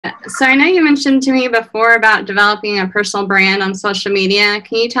So I know you mentioned to me before about developing a personal brand on social media.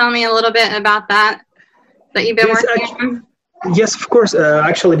 Can you tell me a little bit about that you've been Yes, working on? yes, of course.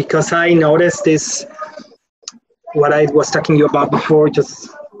 Actually, because I noticed this, what I was talking to you about before, just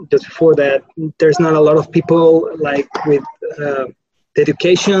before that, there's not a lot of people like with the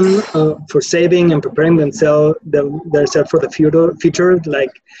education for saving and preparing themselves for the future.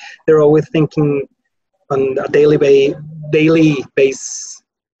 Like they're always thinking on a daily base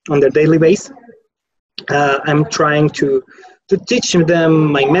on their daily base. I'm trying to teach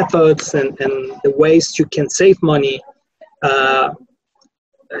them my methods and the ways you can save money uh,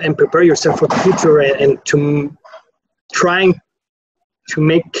 and prepare yourself for the future, and to trying to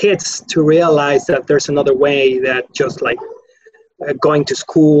make kids to realize that there's another way that just like going to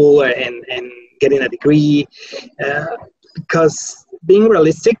school and getting a degree. Because being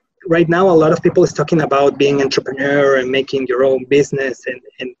realistic, right now a lot of people is talking about being entrepreneur and making your own business,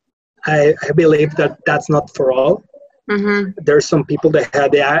 and I believe that that's not for all. Mm-hmm. There's some people that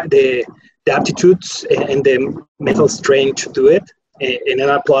have the aptitudes and the mental strength to do it, and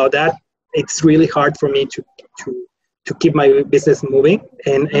I applaud that. It's really hard for me to keep my business moving,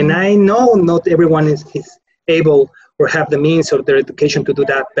 and I know not everyone is able or have the means or their education to do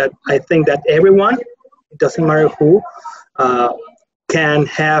that, but I think that everyone, it doesn't matter who, can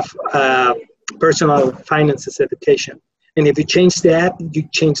have personal finances education. And if you change that, you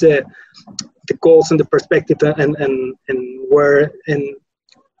change the goals and the perspective, and where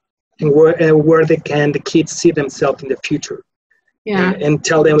the kids see themselves in the future. Yeah. And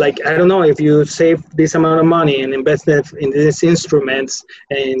tell them, like, I don't know, if you save this amount of money and invest it in these instruments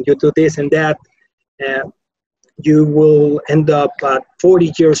and you do this and that, you will end up at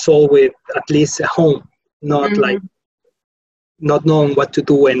 40 years old with at least a home, not like not knowing what to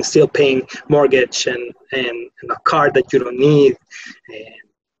do and still paying mortgage and a car that you don't need, and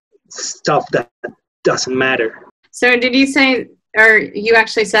stuff that doesn't matter. So did you say, or you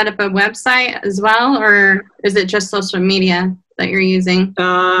actually set up a website as well, or is it just social media that you're using?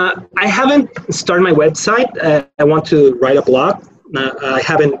 I haven't started my website. I want to write a blog. I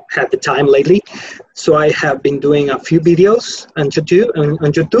haven't had the time lately, so I have been doing a few videos on YouTube, and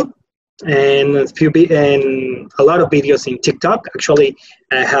a lot of videos in TikTok. Actually,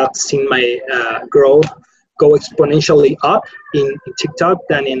 I have seen my growth go exponentially up in TikTok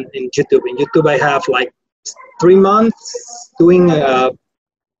than in YouTube. In YouTube, I have like 3 months doing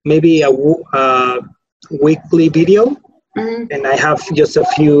maybe a weekly video, and I have just a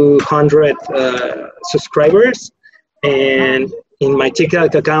few hundred subscribers. And in my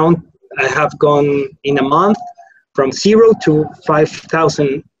TikTok account, I have gone in a month from 0 to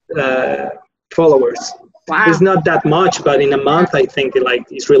 5,000 followers. Wow. It's not that much, but in a month, I think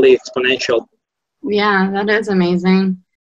it's really exponential. Yeah, that is amazing.